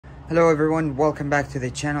Hello everyone, welcome back to the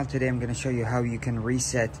channel. Today I'm going to show you how you can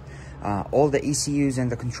reset all the ECUs and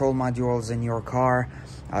the control modules in your car.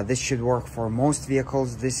 This should work for most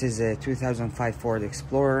vehicles. This is a 2005 Ford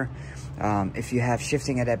Explorer. If you have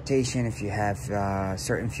shifting adaptation, if you have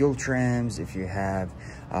certain fuel trims, if you have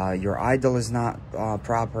your idle is not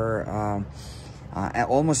proper,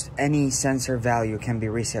 almost any sensor value can be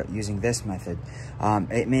reset using this method.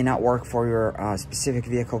 It may not work for your specific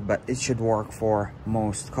vehicle, but it should work for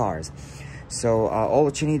most cars. So all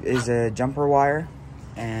what you need is a jumper wire.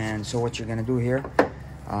 And so what you're going to do here,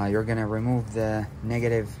 you're going to remove the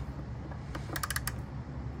negative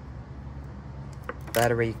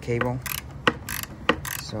battery cable.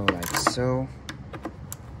 So like so.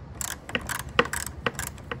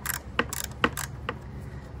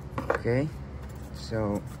 Okay.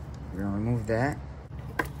 So we're gonna remove that,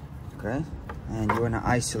 okay, and you wanna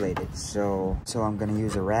isolate it. So I'm gonna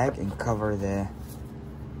use a rag and cover the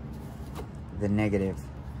negative.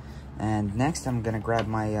 And next, I'm gonna grab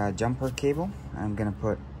my jumper cable. I'm gonna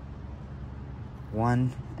put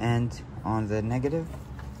one end on the negative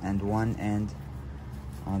and one end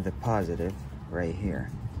on the positive right here.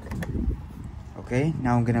 Okay,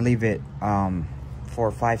 now I'm gonna leave it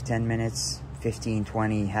for 5-10 minutes. 15,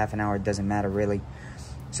 20, half an hour, it doesn't matter really.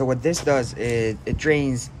 So what this does is it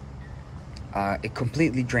drains, it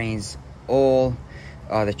completely drains all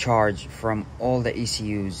the charge from all the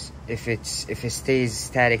ECUs. If it stays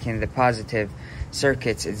static in the positive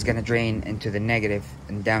circuits, it's gonna drain into the negative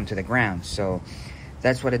and down to the ground. So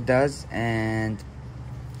that's what it does, and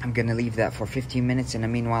I'm gonna leave that for 15 minutes. In the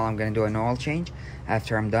meanwhile, I'm gonna do an oil change.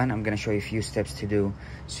 After I'm done, I'm gonna show you a few steps to do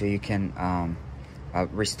so you can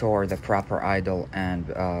restore the proper idle and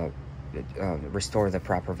restore the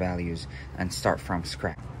proper values and start from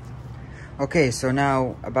scratch. Okay, so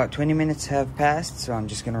now about 20 minutes have passed, so I'm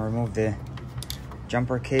just going to remove the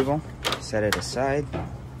jumper cable, set it aside,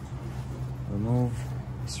 remove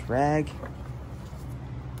this rag,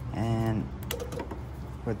 and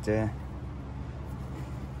put the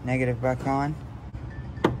negative back on.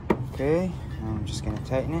 Okay, I'm just going to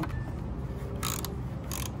tighten it.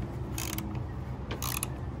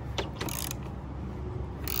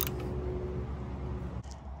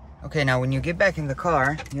 Okay, now when you get back in the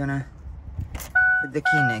car, you wanna put the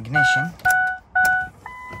key in ignition.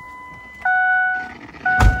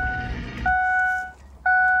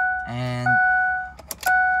 And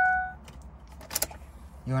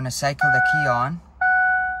you wanna cycle the key on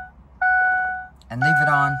and leave it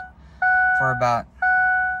on for about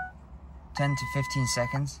 10 to 15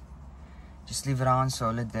 seconds. Just leave it on so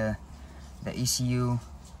let the ECU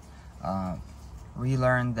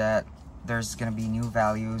relearn that there's gonna be new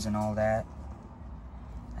values and all that.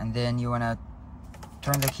 And then you wanna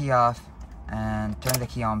turn the key off and turn the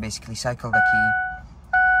key on, basically cycle the key.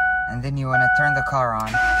 And then you wanna turn the car on.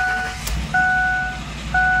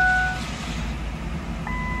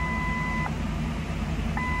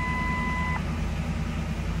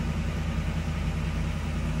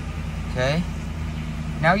 Okay.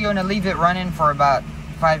 Now you wanna leave it running for about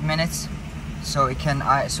 5 minutes. So it can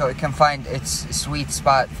find its sweet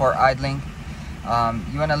spot for idling.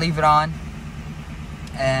 You want to leave it on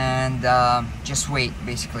and just wait.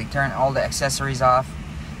 Basically, turn all the accessories off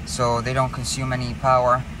so they don't consume any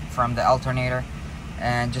power from the alternator,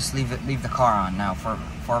 and just leave the car on now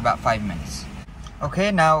for about 5 minutes.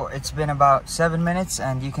 Okay, now it's been about 7 minutes,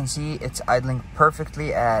 and you can see it's idling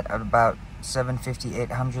perfectly at about 750,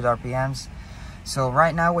 800 RPMs. So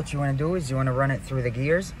right now, what you want to do is you want to run it through the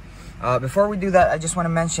gears. Before we do that, I just want to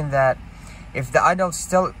mention that if the idle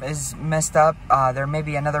still is messed up, there may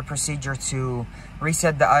be another procedure to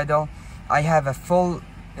reset the idle. I have a full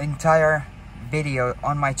entire video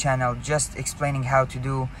on my channel just explaining how to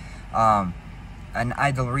do an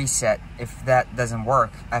idle reset if that doesn't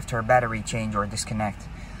work after a battery change or disconnect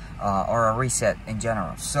or a reset in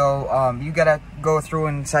general. So you gotta go through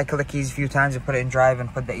and cycle the keys a few times and put it in drive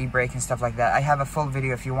and put the e-brake and stuff like that. I have a full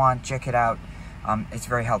video if you want, check it out. It's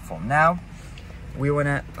very helpful. Now we want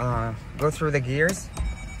to go through the gears.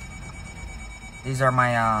 These are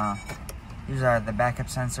my these are the backup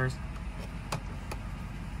sensors.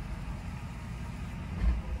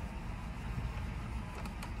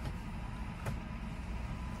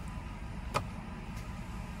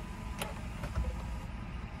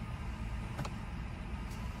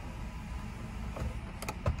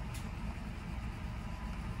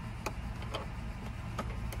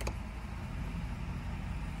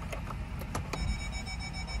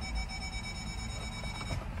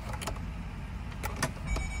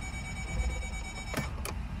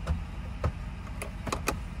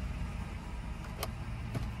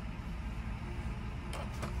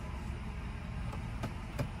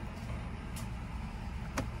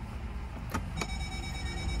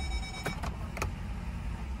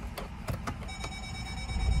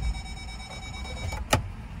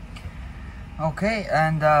 Okay,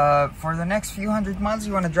 and for the next few hundred miles,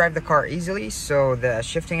 you want to drive the car easily, so the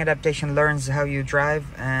shifting adaptation learns how you drive,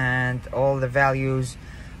 and all the values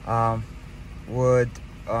would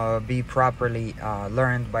be properly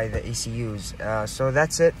learned by the ECUs. So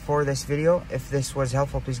that's it for this video. If this was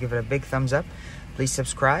helpful, please give it a big thumbs up. Please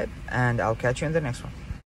subscribe, and I'll catch you in the next one.